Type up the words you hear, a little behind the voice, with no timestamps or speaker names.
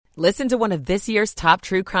Listen to one of this year's top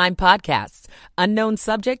true crime podcasts. Unknown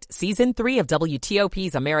Subject, Season 3 of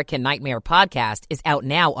WTOP's American Nightmare podcast is out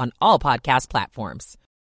now on all podcast platforms.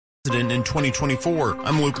 In 2024,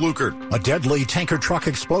 I'm Luke Lukert. A deadly tanker truck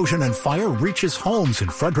explosion and fire reaches homes in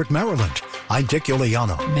Frederick, Maryland. I'm Dick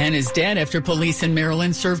Iuliano. Man is dead after police in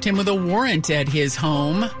Maryland served him with a warrant at his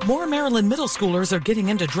home. More Maryland middle schoolers are getting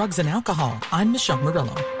into drugs and alcohol. I'm Michelle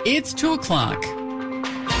Murillo. It's 2 o'clock.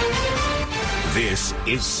 This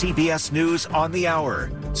is CBS News on the Hour,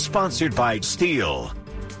 sponsored by Steel.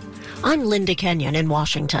 I'm Linda Kenyon in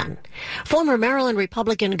Washington. Former Maryland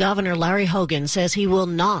Republican Governor Larry Hogan says he will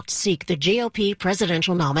not seek the GOP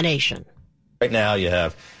presidential nomination. Right now you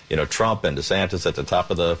have, Trump and DeSantis at the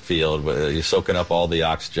top of the field. You're soaking up all the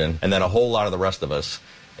oxygen, and then a whole lot of the rest of us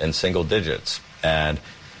in single digits. And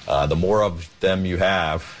the more of them you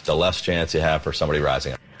have, the less chance you have for somebody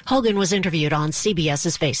rising up. Hogan was interviewed on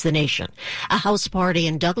CBS's Face the Nation. A house party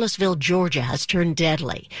in Douglasville, Georgia has turned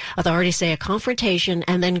deadly. Authorities say a confrontation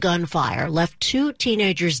and then gunfire left 2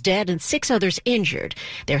 teenagers dead and 6 others injured.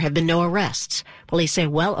 There have been no arrests. Police say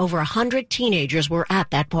well over 100 teenagers were at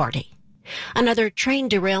that party. Another train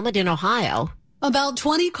derailment in Ohio. About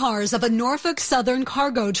 20 cars of a Norfolk Southern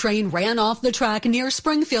cargo train ran off the track near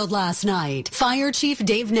Springfield last night. Fire Chief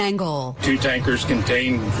Dave Nangle. 2 tankers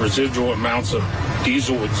contained residual amounts of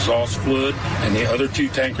diesel exhaust fluid, and the other 2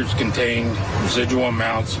 tankers contained residual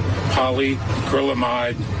amounts of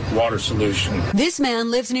polyacrylamide water solution. This man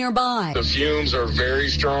lives nearby. The fumes are very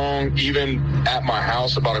strong, even at my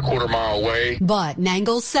house about a quarter mile away. But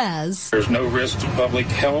Nangle says there's no risk to public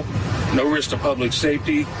health, no risk to public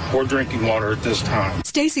safety or drinking water at this time.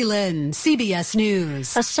 Stacey Lynn, CBS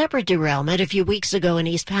News. A separate derailment a few weeks ago in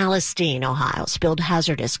East Palestine, Ohio, spilled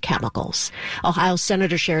hazardous chemicals. Ohio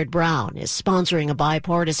Senator Sherrod Brown is sponsoring a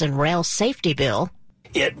bipartisan rail safety bill.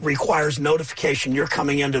 It requires notification. You're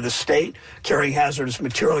coming into the state carrying hazardous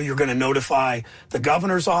material. You're going to notify the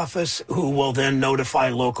governor's office, who will then notify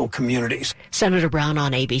local communities. Senator Brown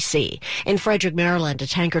on ABC. In Frederick, Maryland, a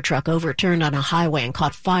tanker truck overturned on a highway and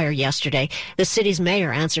caught fire yesterday. The city's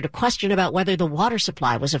mayor answered a question about whether the water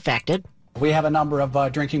supply was affected. We have a number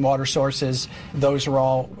of drinking water sources. Those are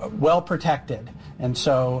all well protected. And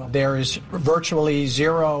so there is virtually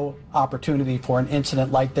zero opportunity for an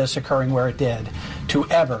incident like this occurring where it did to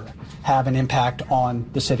ever have an impact on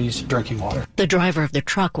the city's drinking water. The driver of the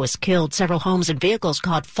truck was killed. Several homes and vehicles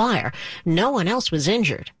caught fire. No one else was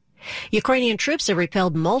injured. Ukrainian troops have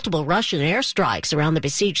repelled multiple Russian airstrikes around the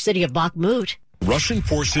besieged city of Bakhmut. Russian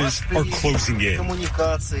forces are closing in.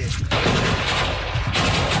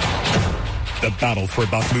 The battle for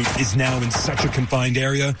Bakhmut is now in such a confined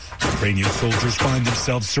area, Ukrainian soldiers find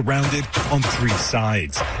themselves surrounded on 3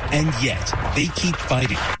 sides. And yet, they keep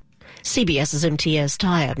fighting. CBS's Imtiaz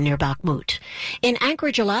Tayeb near Bakhmut. In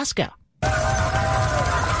Anchorage, Alaska, the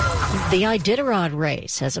Iditarod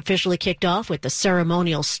race has officially kicked off with the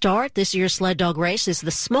ceremonial start. This year's sled dog race is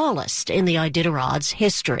the smallest in the Iditarod's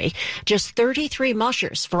history. Just 33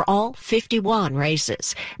 mushers for all 51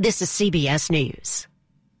 races. This is CBS News.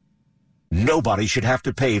 Nobody should have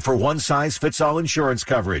to pay for one-size-fits-all insurance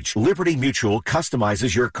coverage. Liberty Mutual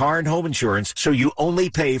customizes your car and home insurance so you only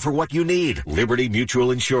pay for what you need. Liberty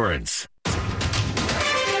Mutual Insurance.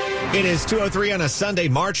 It is 2:03 on a Sunday,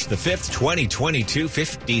 March the 5th, 2022.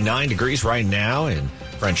 59 degrees right now in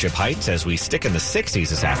Friendship Heights as we stick in the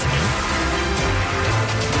 60s this afternoon.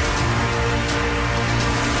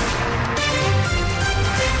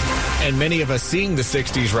 And many of us seeing the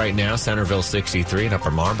 60s right now. Centerville 63 and Upper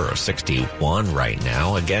Marlboro 61 right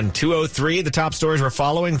now. Again, 2:03, the top stories we're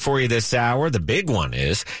following for you this hour. The big one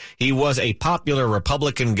is he was a popular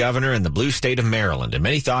Republican governor in the blue state of Maryland, and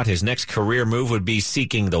many thought his next career move would be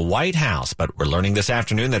seeking the White House. But we're learning this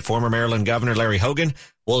afternoon that former Maryland Governor Larry Hogan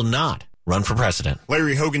will not run for president.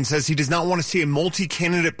 Larry Hogan says he does not want to see a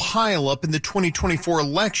multi-candidate pileup in the 2024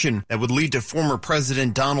 election that would lead to former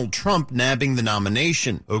President Donald Trump nabbing the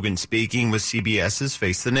nomination. Hogan speaking with CBS's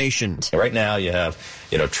Face the Nation. Right now you have,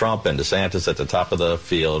 Trump and DeSantis at the top of the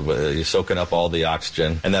field. You're soaking up all the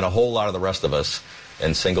oxygen, and then a whole lot of the rest of us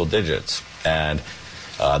in single digits. And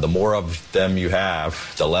the more of them you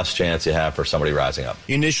have, the less chance you have for somebody rising up.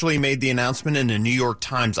 He initially made the announcement in a New York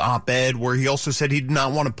Times op-ed where he also said he did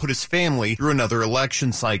not want to put his family through another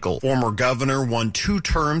election cycle. Former governor won 2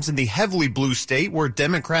 terms in the heavily blue state where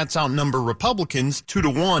Democrats outnumber Republicans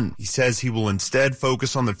 2-1. He says he will instead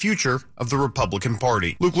focus on the future of the Republican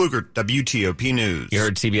Party. Luke Lukert, WTOP News. You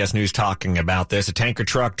heard CBS News talking about this. A tanker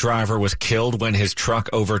truck driver was killed when his truck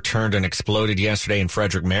overturned and exploded yesterday in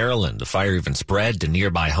Frederick, Maryland. The fire even spread to near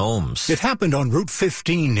nearby homes. It happened on Route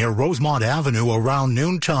 15 near Rosemont Avenue around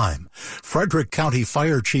noontime. Frederick County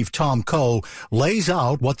Fire Chief Tom Coe lays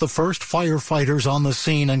out what the first firefighters on the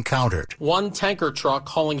scene encountered. One tanker truck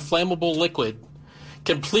hauling flammable liquid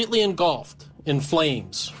completely engulfed in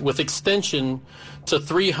flames with extension to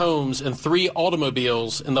 3 homes and 3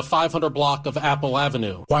 automobiles in the 500 block of Apple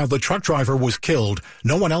Avenue. While the truck driver was killed,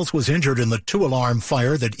 no one else was injured in the 2-alarm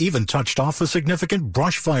fire that even touched off a significant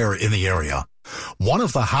brush fire in the area. One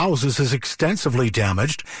of the houses is extensively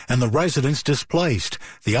damaged and the residents displaced.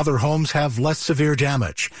 The other homes have less severe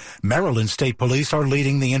damage. Maryland State Police are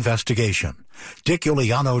leading the investigation. Dick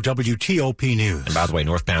Iuliano, WTOP News. And by the way,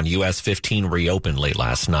 northbound US 15 reopened late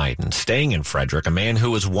last night. And staying in Frederick, a man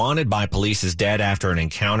who was wanted by police is dead after an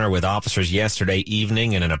encounter with officers yesterday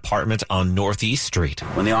evening in an apartment on Northeast Street.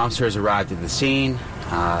 When the officers arrived at the scene,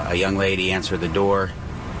 a young lady answered the door.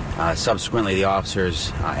 Subsequently, the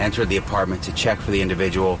officers entered the apartment to check for the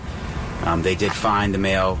individual. They did find the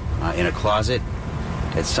male in a closet.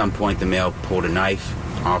 At some point, the male pulled a knife.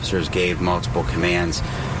 Officers gave multiple commands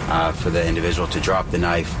for the individual to drop the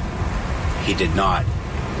knife. He did not,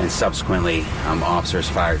 and subsequently, officers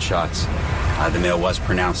fired shots. The male was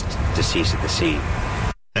pronounced deceased at the scene.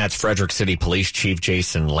 That's Frederick City Police Chief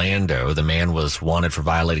Jason Lando. The man was wanted for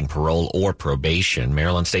violating parole or probation.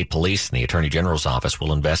 Maryland State Police and the Attorney General's office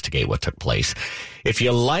will investigate what took place. If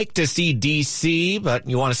you like to see D.C., but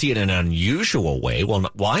you want to see it in an unusual way, well,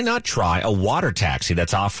 why not try a water taxi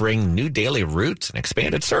that's offering new daily routes and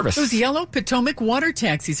expanded service? Those yellow Potomac water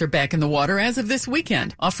taxis are back in the water as of this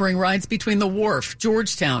weekend, offering rides between the Wharf,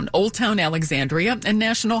 Georgetown, Old Town Alexandria, and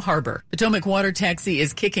National Harbor. Potomac Water Taxi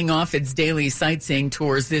is kicking off its daily sightseeing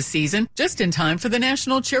tours this season, just in time for the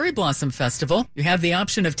National Cherry Blossom Festival. You have the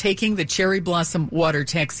option of taking the Cherry Blossom Water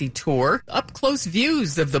Taxi tour, up-close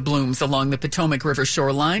views of the blooms along the Potomac River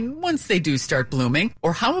shoreline once they do start blooming.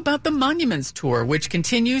 Or how about the Monuments Tour, which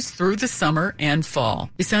continues through the summer and fall?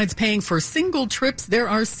 Besides paying for single trips, there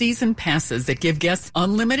are season passes that give guests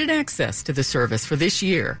unlimited access to the service for this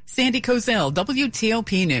year. Sandy Kozel,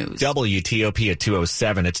 WTOP News. WTOP at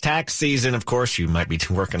 2:07. It's tax season. Of course, you might be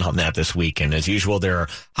working on that this weekend. As usual, there are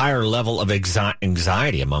higher level of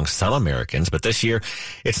anxiety among some Americans. But this year,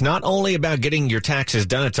 it's not only about getting your taxes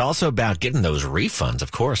done, it's also about getting those refunds,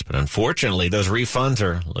 of course. But unfortunately, those refunds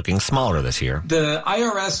are looking smaller this year. The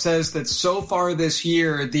IRS says that so far this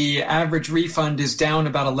year, the average refund is down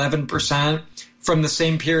about 11% from the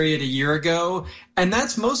same period a year ago. And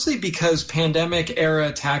that's mostly because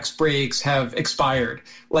pandemic-era tax breaks have expired,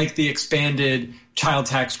 like the expanded child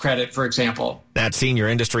tax credit, for example. That's senior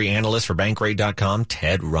industry analyst for Bankrate.com,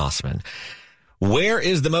 Ted Rossman. Where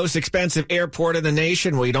is the most expensive airport in the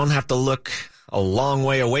nation? Well, you don't have to look a long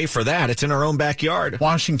way away for that. It's in our own backyard.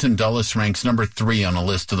 Washington Dulles ranks number 3 on a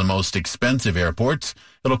list of the most expensive airports.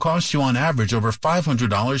 It'll cost you on average over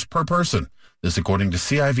 $500 per person. This according to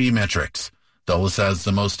CIV metrics. Dulles has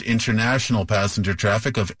the most international passenger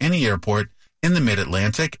traffic of any airport in the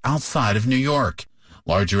mid-Atlantic outside of New York.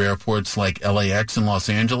 Larger airports like LAX in Los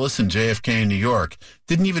Angeles and JFK in New York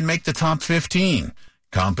didn't even make the top 15.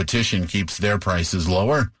 Competition keeps their prices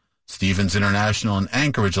lower. Stevens International in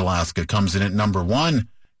Anchorage, Alaska comes in at number 1.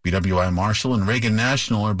 BWI Marshall and Reagan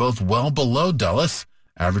National are both well below Dulles,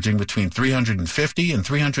 averaging between $350 and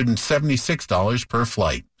 $376 per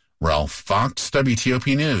flight. Ralph Fox,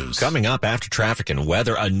 WTOP News. Coming up after traffic and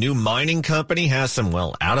weather, a new mining company has some,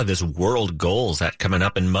 out-of-this-world goals. That coming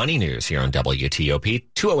up in Money News here on WTOP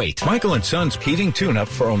 208. Michael & Son's heating tune-up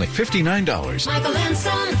for only $59. Michael &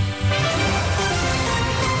 Son.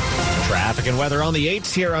 Traffic and weather on the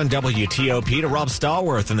 8s here on WTOP to Rob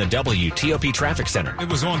Stallworth in the WTOP Traffic Center. It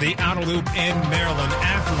was on the outer loop in Maryland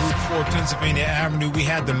after Route 4 Pennsylvania Avenue. We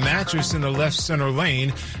had the mattress in the left center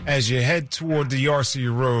lane as you head toward the Yardsey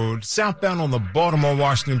Road. Southbound on the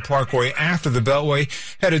Baltimore-Washington Parkway after the Beltway,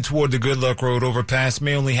 headed toward the Good Luck Road overpass.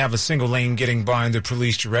 May only have a single lane getting by in the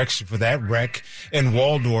police direction for that wreck. In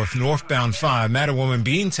Waldorf, northbound 5, Mattawoman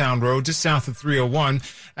Beantown Road just south of 301.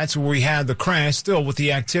 That's where we had the crash, still with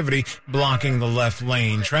the activity blocking the left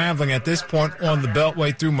lane. Traveling at this point on the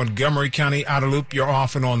Beltway through Montgomery County outer loop, you're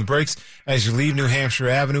off and on the brakes as you leave New Hampshire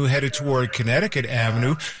Avenue, headed toward Connecticut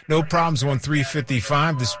Avenue. No problems on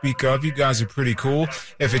 355 to speak of. You guys are pretty cool.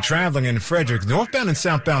 If you're traveling in Frederick, northbound and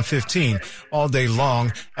southbound 15 all day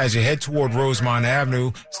long as you head toward Rosemont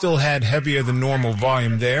Avenue, still had heavier than normal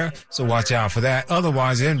volume there, so watch out for that.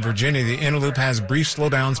 Otherwise, in Virginia, the inner loop has brief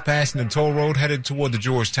slowdowns passing the toll road headed toward the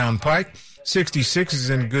Georgetown Pike. 66 is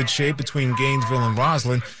in good shape between Gainesville and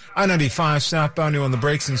Roslyn. I-95 southbound on the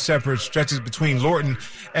brakes in separate stretches between Lorton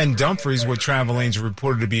and Dumfries, where travel lanes are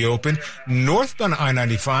reported to be open. Northbound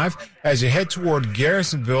I-95, as you head toward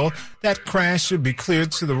Garrisonville, that crash should be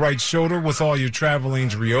cleared to the right shoulder with all your travel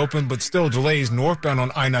lanes reopened, but still delays northbound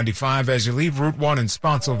on I-95 as you leave Route 1 in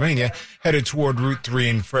Spotsylvania, headed toward Route 3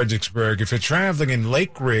 in Fredericksburg. If you're traveling in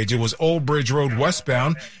Lake Ridge, it was Old Bridge Road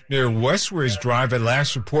westbound near West Ridge Drive. At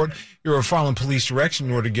last report, you were following police direction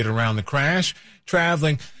in order to get around the crash.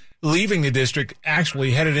 Leaving the district,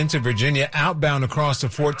 actually headed into Virginia, outbound across the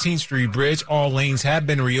 14th Street Bridge. All lanes have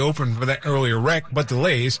been reopened for that earlier wreck, but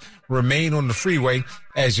delays remain on the freeway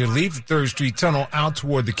as you leave the 3rd Street Tunnel out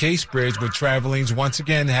toward the Case Bridge, where travel lanes once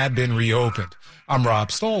again have been reopened. I'm Rob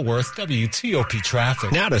Stallworth, WTOP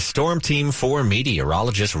Traffic. Now to Storm Team 4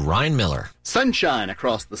 meteorologist Ryan Miller. Sunshine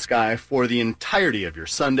across the sky for the entirety of your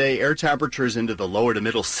Sunday. Air temperatures into the lower to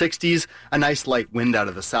middle 60s. A nice light wind out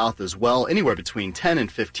of the south as well, anywhere between 10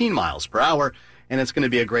 and 15 miles per hour. And it's going to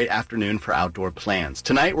be a great afternoon for outdoor plans.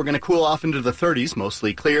 Tonight, we're going to cool off into the 30s,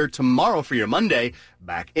 mostly clear. Tomorrow for your Monday,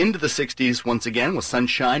 back into the 60s once again with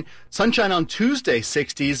sunshine. Sunshine on Tuesday,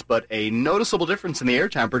 60s, but a noticeable difference in the air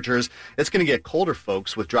temperatures. It's going to get colder,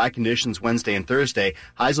 folks, with dry conditions Wednesday and Thursday.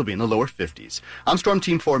 Highs will be in the lower 50s. I'm Storm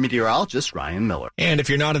Team 4 meteorologist Ryan Miller. And if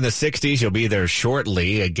you're not in the 60s, you'll be there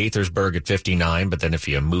shortly at Gaithersburg at 59. But then if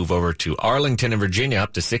you move over to Arlington and Virginia,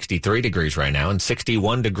 up to 63 degrees right now, and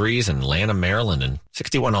 61 degrees in Lanham, Maryland, and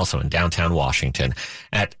 61 also in downtown Washington.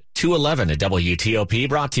 At 2:11 at WTOP,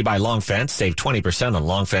 brought to you by Long Fence. Save 20% on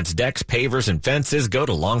Long Fence decks, pavers, and fences. Go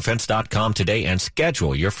to longfence.com today and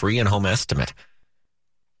schedule your free and-home estimate.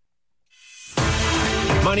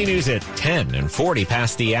 Money news at 10 and 40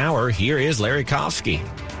 past the hour. Here is Larry Kofsky.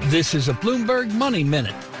 This is a Bloomberg Money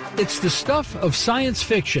Minute. It's the stuff of science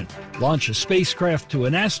fiction. Launch a spacecraft to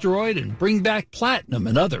an asteroid and bring back platinum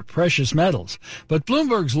and other precious metals. But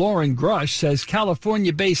Bloomberg's Lauren Grush says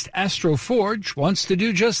California-based Astroforge wants to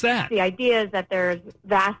do just that. The idea is that there's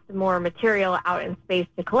vast more material out in space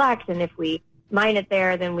to collect, and if we mine it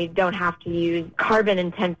there, then we don't have to use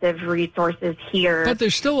carbon-intensive resources here. But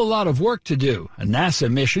there's still a lot of work to do. A NASA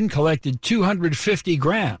mission collected 250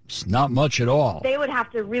 grams, not much at all. They would have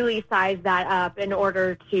to really size that up in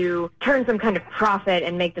order to turn some kind of profit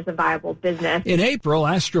and make this a viable business. In April,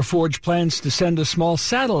 Astroforge plans to send a small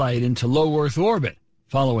satellite into low Earth orbit.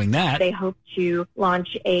 Following that, they hope to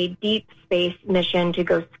launch a deep space mission to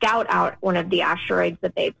go scout out one of the asteroids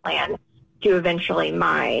that they plan to eventually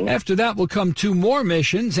mine. After that will come 2 more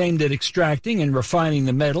missions aimed at extracting and refining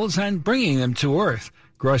the metals and bringing them to Earth.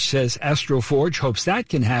 Grush says Astroforge hopes that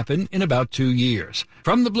can happen in about 2 years.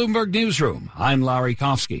 From the Bloomberg Newsroom, I'm Larry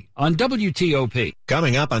Kofsky on WTOP.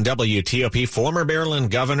 Coming up on WTOP, former Maryland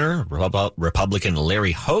Governor, Republican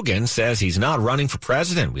Larry Hogan, says he's not running for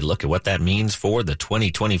president. We look at what that means for the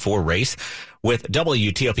 2024 race with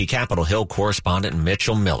WTOP Capitol Hill correspondent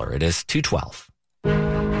Mitchell Miller. It is 2:12.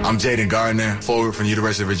 I'm Jaden Gardner, forward from the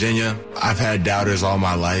University of Virginia. I've had doubters all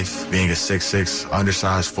my life. Being a 6'6",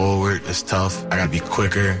 undersized forward is tough. I got to be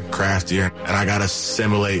quicker, craftier, and I got to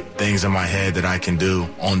simulate things in my head that I can do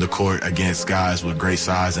on the court against guys with great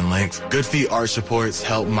size and length. Good Feet arch supports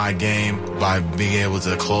help my game by being able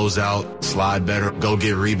to close out, slide better, go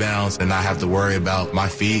get rebounds, and not have to worry about my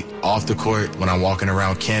feet off the court. When I'm walking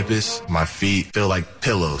around campus, my feet feel like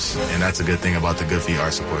pillows, and that's a good thing about the Good Feet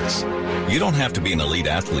arch supports. You don't have to be an elite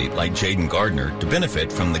athlete like Jaden Gardner to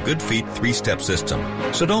benefit from the Good Feet 3-step system.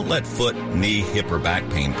 So don't let foot, knee, hip, or back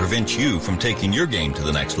pain prevent you from taking your game to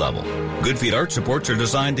the next level. Good Feet arch supports are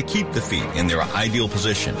designed to keep the feet in their ideal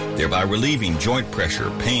position, thereby relieving joint pressure,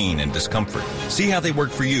 pain, and discomfort. See how they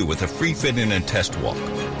work for you with a free fit-in and test walk.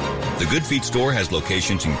 The Good Feet store has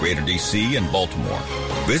locations in Greater D.C. and Baltimore.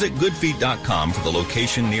 Visit goodfeet.com for the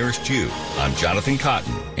location nearest you. I'm Jonathan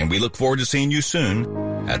Cotton, and we look forward to seeing you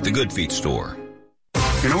soon at the Good Feet store.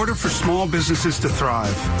 In order for small businesses to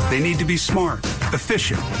thrive, they need to be smart,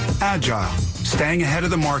 efficient, agile, staying ahead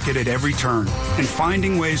of the market at every turn, and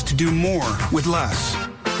finding ways to do more with less.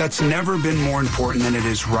 That's never been more important than it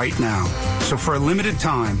is right now. So for a limited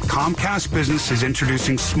time, Comcast Business is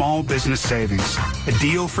introducing Small Business Savings, a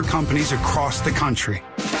deal for companies across the country.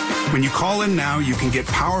 When you call in now, you can get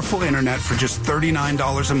powerful internet for just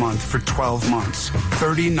 $39 a month for 12 months.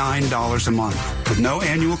 $39 a month with no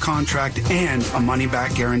annual contract and a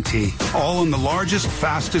money-back guarantee. All on the largest,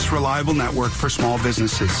 fastest, reliable network for small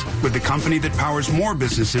businesses with the company that powers more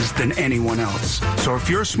businesses than anyone else. So if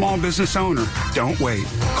you're a small business owner, don't wait.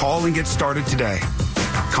 Call and get started today.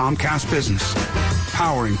 Comcast Business,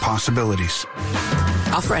 powering possibilities.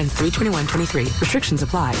 Offer ends 3/21/23. Restrictions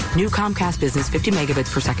apply. New Comcast Business 50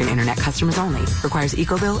 megabits per second internet customers only. Requires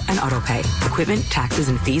EcoBill and AutoPay. Equipment, taxes,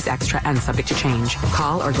 and fees extra and subject to change.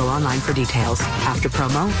 Call or go online for details. After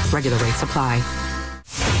promo, regular rates apply.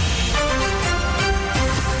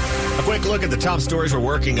 A quick look at the top stories we're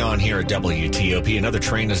working on here at WTOP. Another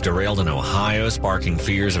train is derailed in Ohio, sparking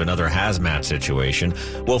fears of another hazmat situation.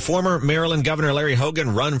 Will former Maryland Governor Larry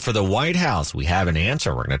Hogan run for the White House? We have an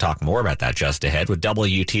answer. We're going to talk more about that just ahead with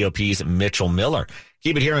WTOP's Mitchell Miller.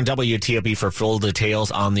 Keep it here on WTOP for full details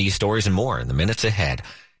on these stories and more in the minutes ahead.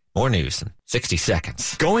 More news in 60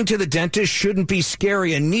 seconds. Going to the dentist shouldn't be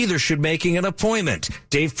scary, and neither should making an appointment.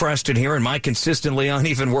 Dave Preston here, and my consistently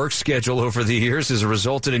uneven work schedule over the years has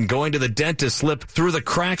resulted in going to the dentist slip through the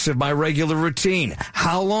cracks of my regular routine.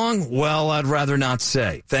 How long? Well, I'd rather not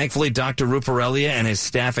say. Thankfully, Dr. Ruparelia and his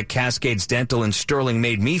staff at Cascades Dental in Sterling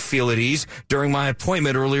made me feel at ease during my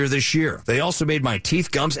appointment earlier this year. They also made my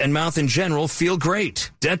teeth, gums, and mouth in general feel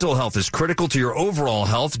great. Dental health is critical to your overall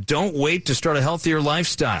health. Don't wait to start a healthier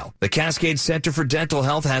lifestyle. The Cascades Center for Dental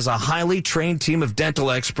Health has a highly trained team of dental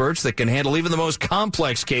experts that can handle even the most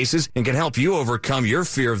complex cases and can help you overcome your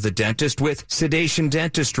fear of the dentist with sedation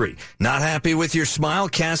dentistry. Not happy with your smile?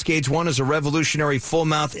 Cascades One is a revolutionary full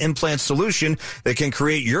mouth implant solution that can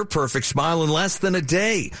create your perfect smile in less than a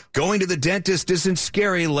day. Going to the dentist isn't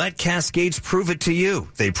scary. Let Cascades prove it to you.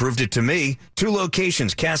 They proved it to me. 2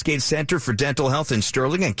 locations, Cascades Center for Dental Health in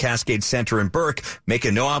Sterling and Cascades Center in Burke. Make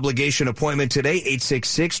a no obligation appointment today,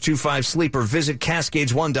 866-25-SLEEP, or visit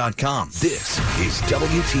Cascades1.com. This is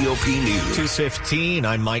WTOP News. 2:15.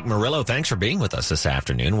 I'm Mike Murillo. Thanks for being with us this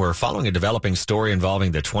afternoon. We're following a developing story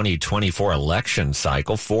involving the 2024 election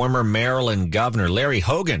cycle. Former Maryland Governor Larry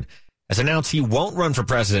Hogan has announced he won't run for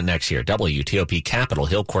president next year. WTOP Capitol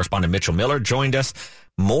Hill correspondent Mitchell Miller joined us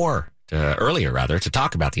earlier to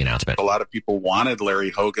talk about the announcement. A lot of people wanted Larry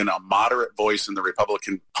Hogan, a moderate voice in the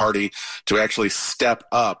Republican Party, to actually step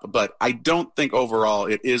up. But I don't think overall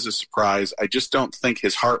it is a surprise. I just don't think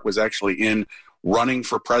his heart was actually in running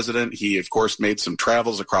for president. He, of course, made some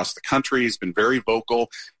travels across the country. He's been very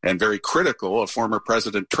vocal and very critical of former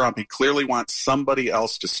President Trump. He clearly wants somebody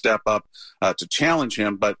else to step up to challenge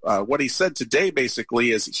him. But what he said today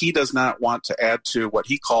basically is he does not want to add to what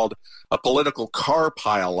he called a political car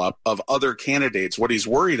pileup of other candidates. What he's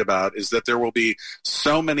worried about is that there will be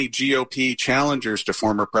so many GOP challengers to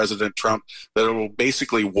former President Trump that it will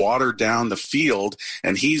basically water down the field.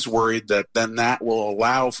 And he's worried that then that will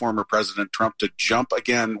allow former President Trump to jump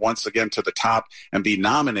once again to the top and be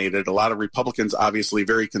nominated. A lot of Republicans obviously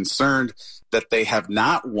very concerned that they have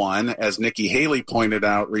not won, as Nikki Haley pointed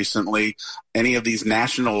out recently, any of these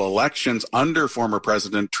national elections under former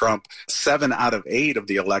President Trump. 7 out of 8 of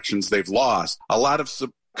the elections they've lost. A lot of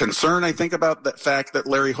concern, I think, about the fact that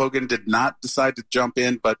Larry Hogan did not decide to jump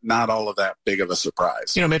in, but not all of that big of a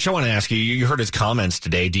surprise. Mitch, I want to ask you, you heard his comments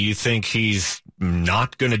today. Do you think he's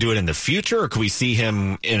not going to do it in the future, or could we see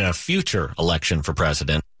him in a future election for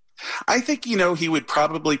president? I think, he would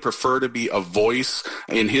probably prefer to be a voice,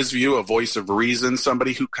 in his view, a voice of reason,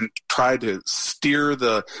 somebody who can try to steer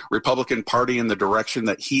the Republican Party in the direction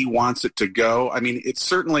that he wants it to go. I mean, it's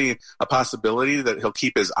certainly a possibility that he'll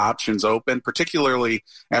keep his options open, particularly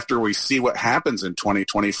after we see what happens in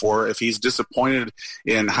 2024. If he's disappointed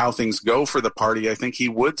in how things go for the party, I think he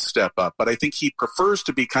would step up. But I think he prefers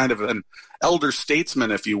to be kind of an elder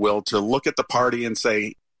statesman, if you will, to look at the party and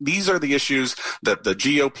say, these are the issues that the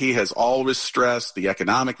GOP has always stressed, the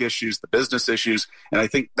economic issues, the business issues, and I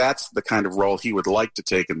think that's the kind of role he would like to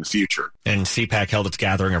take in the future. And CPAC held its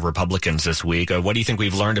gathering of Republicans this week. What do you think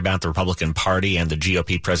we've learned about the Republican Party and the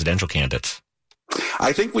GOP presidential candidates?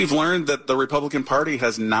 I think we've learned that the Republican Party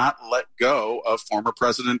has not let go of former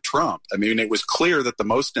President Trump. I mean, it was clear that the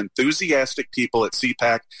most enthusiastic people at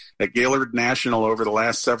CPAC at Gaylord National over the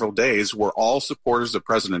last several days were all supporters of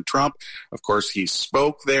President Trump. Of course, he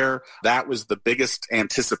spoke there. That was the biggest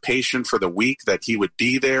anticipation for the week, that he would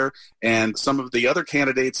be there. And some of the other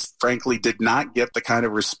candidates, frankly, did not get the kind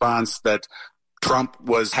of response that Trump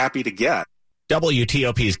was happy to get.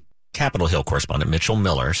 WTOP's Capitol Hill correspondent Mitchell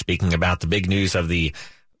Miller speaking about the big news of the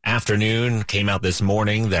afternoon. Came out this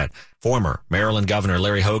morning that former Maryland Governor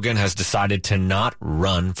Larry Hogan has decided to not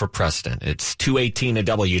run for president. It's 2:18 at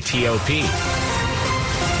WTOP.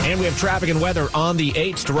 And we have traffic and weather on the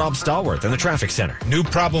 8s to Rob Stallworth in the traffic center. New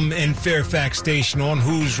problem in Fairfax Station on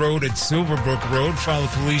Hoos Road at Silverbrook Road. Follow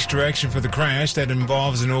police direction for the crash that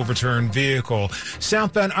involves an overturned vehicle.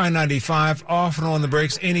 Southbound I-95 off and on the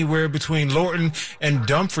brakes anywhere between Lorton and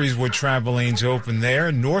Dumfries with travel lanes open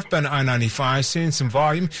there. Northbound I-95 seeing some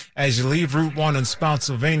volume as you leave Route 1 in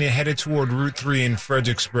Spotsylvania headed toward Route 3 in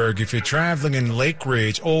Fredericksburg. If you're traveling in Lake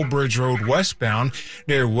Ridge, Old Bridge Road westbound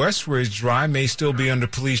near West Ridge Drive may still be under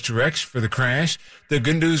police direction for the crash. The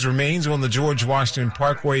good news remains on the George Washington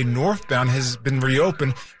Parkway northbound has been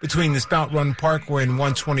reopened between the Spout Run Parkway and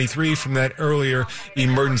 123 from that earlier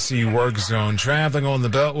emergency work zone. Traveling on the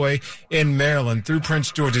Beltway in Maryland through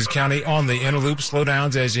Prince George's County on the inner loop.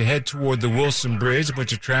 Slowdowns as you head toward the Wilson Bridge. A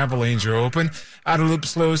bunch of travel lanes are open. Outer loop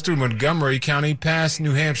slows through Montgomery County past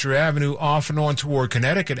New Hampshire Avenue off and on toward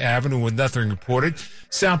Connecticut Avenue with nothing reported.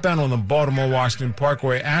 Southbound on the Baltimore-Washington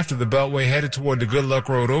Parkway after the Beltway headed toward the Good Luck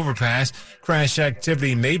Road overpass. Crash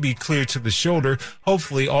activity may be clear to the shoulder.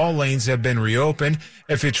 Hopefully all lanes have been reopened.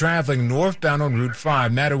 If you're traveling northbound on Route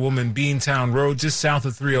 5, Mattawoman Beantown Road just south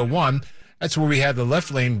of 301, that's where we had the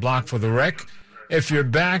left lane blocked for the wreck. If you're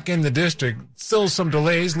back in the district, still some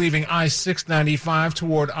delays leaving I-695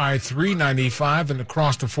 toward I-395 and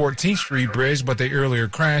across the 14th Street Bridge, but the earlier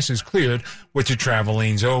crash is cleared with your travel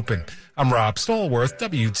lanes open. I'm Rob Stallworth,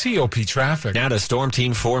 WTOP Traffic. Now to Storm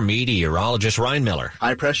Team 4 meteorologist Ryan Miller.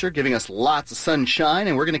 High pressure giving us lots of sunshine,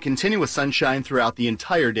 and we're going to continue with sunshine throughout the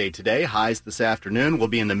entire day today. Highs this afternoon will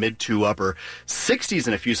be in the mid to upper 60s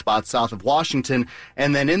in a few spots south of Washington,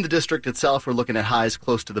 and then in the district itself, we're looking at highs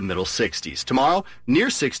close to the middle 60s. Tomorrow, near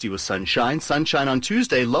 60 with sunshine. Sunshine on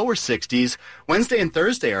Tuesday, lower 60s. Wednesday and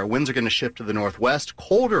Thursday, our winds are going to shift to the northwest.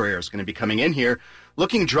 Colder air is going to be coming in here.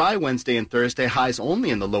 Looking dry Wednesday and Thursday, highs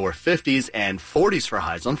only in the lower 50s and 40s for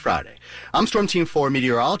highs on Friday. I'm Storm Team 4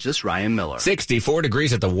 meteorologist Ryan Miller. 64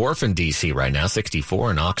 degrees at the Wharf in D.C. right now,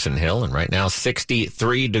 64 in Oxon Hill, and right now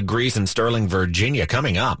 63 degrees in Sterling, Virginia.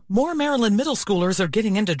 Coming up, more Maryland middle schoolers are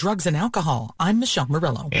getting into drugs and alcohol. I'm Michelle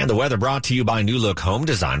Murillo. And the weather brought to you by New Look Home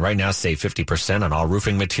Design. Right now, save 50% on all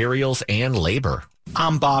roofing materials and labor.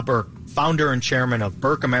 I'm Bob Burke, founder and chairman of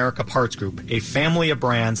Burke America Parts Group, a family of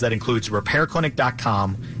brands that includes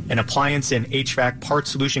RepairClinic.com, an appliance and HVAC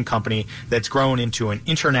parts solution company that's grown into an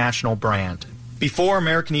international brand. Before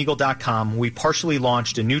AmericanEagle.com, we partially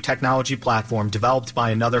launched a new technology platform developed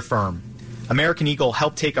by another firm. American Eagle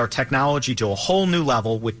helped take our technology to a whole new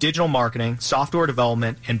level with digital marketing, software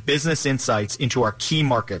development, and business insights into our key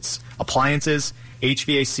markets, appliances,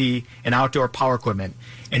 HVAC, and outdoor power equipment,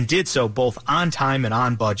 and did so both on time and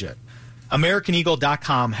on budget.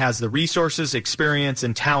 AmericanEagle.com has the resources, experience,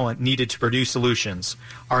 and talent needed to produce solutions.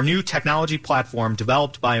 Our new technology platform,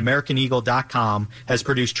 developed by AmericanEagle.com, has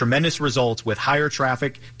produced tremendous results with higher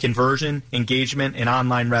traffic, conversion, engagement, and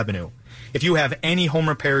online revenue. If you have any home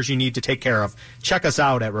repairs you need to take care of, check us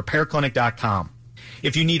out at RepairClinic.com.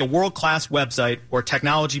 If you need a world-class website or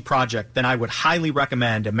technology project, then I would highly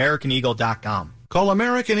recommend AmericanEagle.com. Call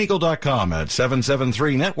AmericanEagle.com at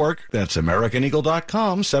 773-NETWORK. That's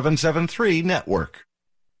AmericanEagle.com, 773-NETWORK.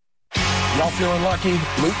 Y'all feeling lucky?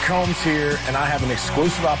 Luke Combs here, and I have an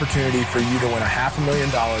exclusive opportunity for you to win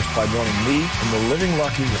 $500,000 by joining me in the Living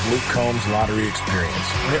Lucky with Luke Combs lottery experience.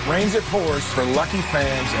 When it rains, it pours for lucky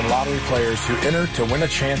fans and lottery players who enter to win a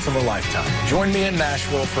chance of a lifetime. Join me in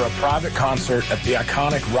Nashville for a private concert at the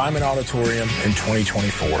iconic Ryman Auditorium in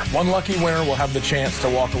 2024. One lucky winner will have the chance to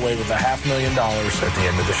walk away with $500,000 at the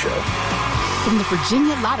end of the show. From the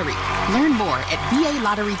Virginia Lottery. Learn more at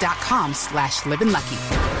VALottery.com/livinlucky.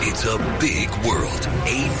 It's a big world.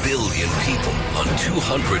 8 billion people on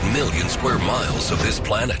 200 million square miles of this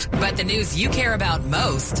planet. But the news you care about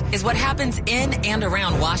most is what happens in and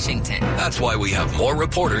around Washington. That's why we have more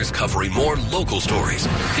reporters covering more local stories.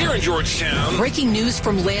 Here in Georgetown. Breaking news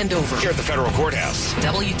from Landover. Here at the Federal Courthouse.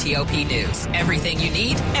 WTOP News. Everything you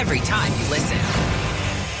need, every time you listen.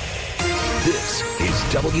 This is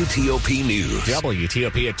WTOP News.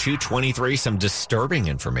 WTOP at 2:23. Some disturbing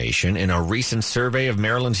information in a recent survey of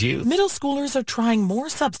Maryland's youth. Middle schoolers are trying more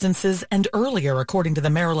substances and earlier, according to the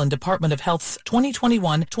Maryland Department of Health's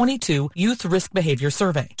 2021-22 Youth Risk Behavior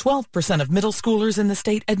Survey. 12% of middle schoolers in the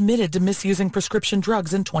state admitted to misusing prescription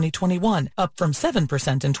drugs in 2021, up from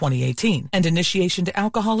 7% in 2018. And initiation to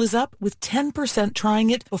alcohol is up, with 10% trying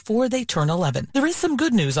it before they turn 11. There is some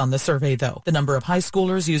good news on the survey, though. The number of high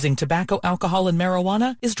schoolers using tobacco, alcohol and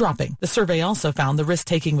marijuana is dropping. The survey also found the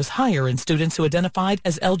risk-taking was higher in students who identified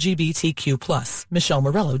as LGBTQ+. Michelle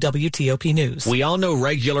Morello, WTOP News. We all know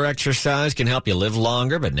regular exercise can help you live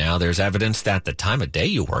longer, but now there's evidence that the time of day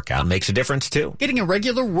you work out makes a difference too. Getting a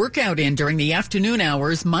regular workout in during the afternoon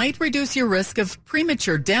hours might reduce your risk of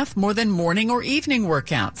premature death more than morning or evening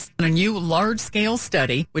workouts. A new large-scale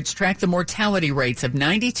study, which tracked the mortality rates of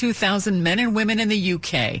 92,000 men and women in the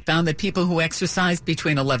UK, found that people who exercised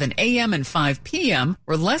between 11 a.m. and 5 p.m.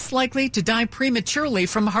 were less likely to die prematurely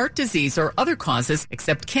from heart disease or other causes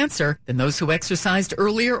except cancer than those who exercised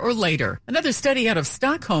earlier or later. Another study out of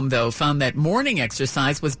Stockholm, though, found that morning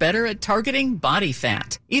exercise was better at targeting body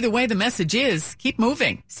fat. Either way, the message is keep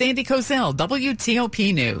moving. Sandy Kozel,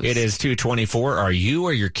 WTOP News. It is 2:24. Are you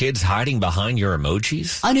or your kids hiding behind your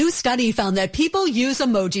emojis? A new study found that people use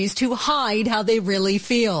emojis to hide how they really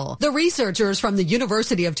feel. The researchers from the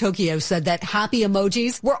University of Tokyo said that happy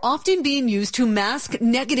emojis were often being used to mask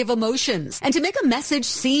negative emotions and to make a message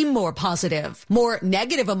seem more positive. More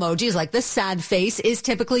negative emojis like the sad face is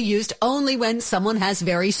typically used only when someone has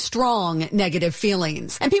very strong negative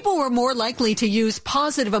feelings. And people were more likely to use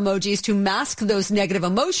positive emojis to mask those negative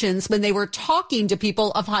emotions when they were talking to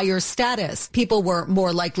people of higher status. People were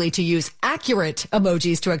more likely to use accurate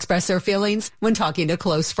emojis to express their feelings when talking to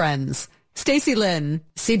close friends. Stacey Lynn,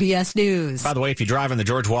 CBS News. By the way, if you drive on the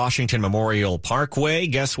George Washington Memorial Parkway,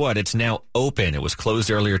 guess what? It's now open. It was closed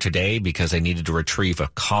earlier today because they needed to retrieve a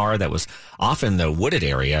car that was off in the wooded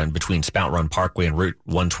area in between Spout Run Parkway and Route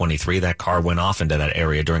 123. That car went off into that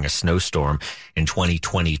area during a snowstorm in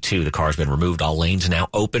 2022. The car's been removed. All lanes now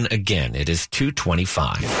open again. It is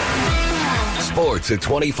 2:25. Sports at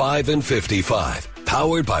 25 and 55.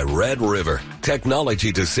 Powered by Red River.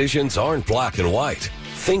 Technology decisions aren't black and white.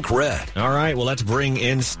 Think red. All right, well, let's bring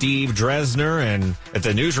in Steve Dresner. And if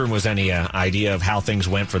the newsroom was any idea of how things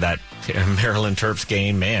went for that Maryland Terps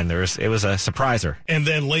game, man, it was a surpriser. And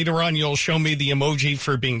then later on, you'll show me the emoji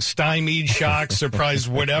for being stymied, shocked, surprised,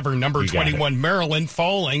 whatever. Number 21, Maryland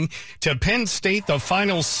falling to Penn State, the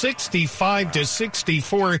final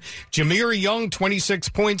 65-64. Jameer Young, 26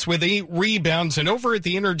 points with 8 rebounds. And over at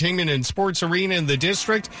the Entertainment and Sports Arena in the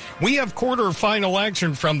district, we have quarterfinal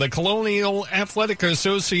action from the Colonial Athletic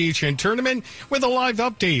Association tournament with a live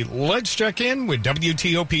update. Let's check in with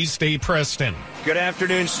WTOP's Dave Preston. Good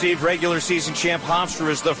afternoon, Steve. Regular season champ Hofstra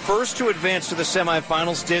is the first to advance to the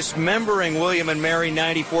semifinals, dismembering William and Mary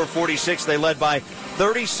 94-46. They led by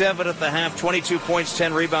 37 at the half, 22 points,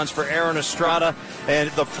 10 rebounds for Aaron Estrada. And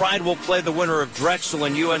the Pride will play the winner of Drexel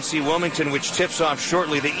and UNC Wilmington, which tips off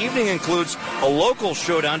shortly. The evening includes a local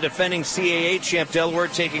showdown, defending CAA champ Delaware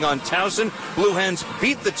taking on Towson. Blue Hens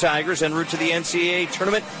beat the Tigers en route to the NCAA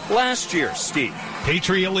tournament last year, Steve.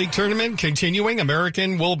 Patriot League tournament continuing.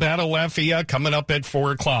 American will battle Lafayette coming up at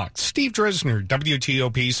 4 o'clock. Steve Dresner,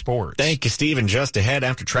 WTOP Sports. Thank you, Steve. And just ahead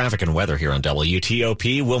after traffic and weather here on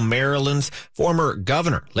WTOP, will Maryland's former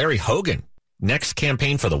governor, Larry Hogan, next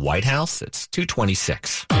campaign for the White House? It's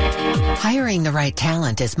 2:26. Hiring the right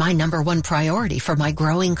talent is my number one priority for my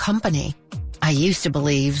growing company. I used to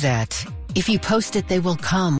believe that if you post it, they will come.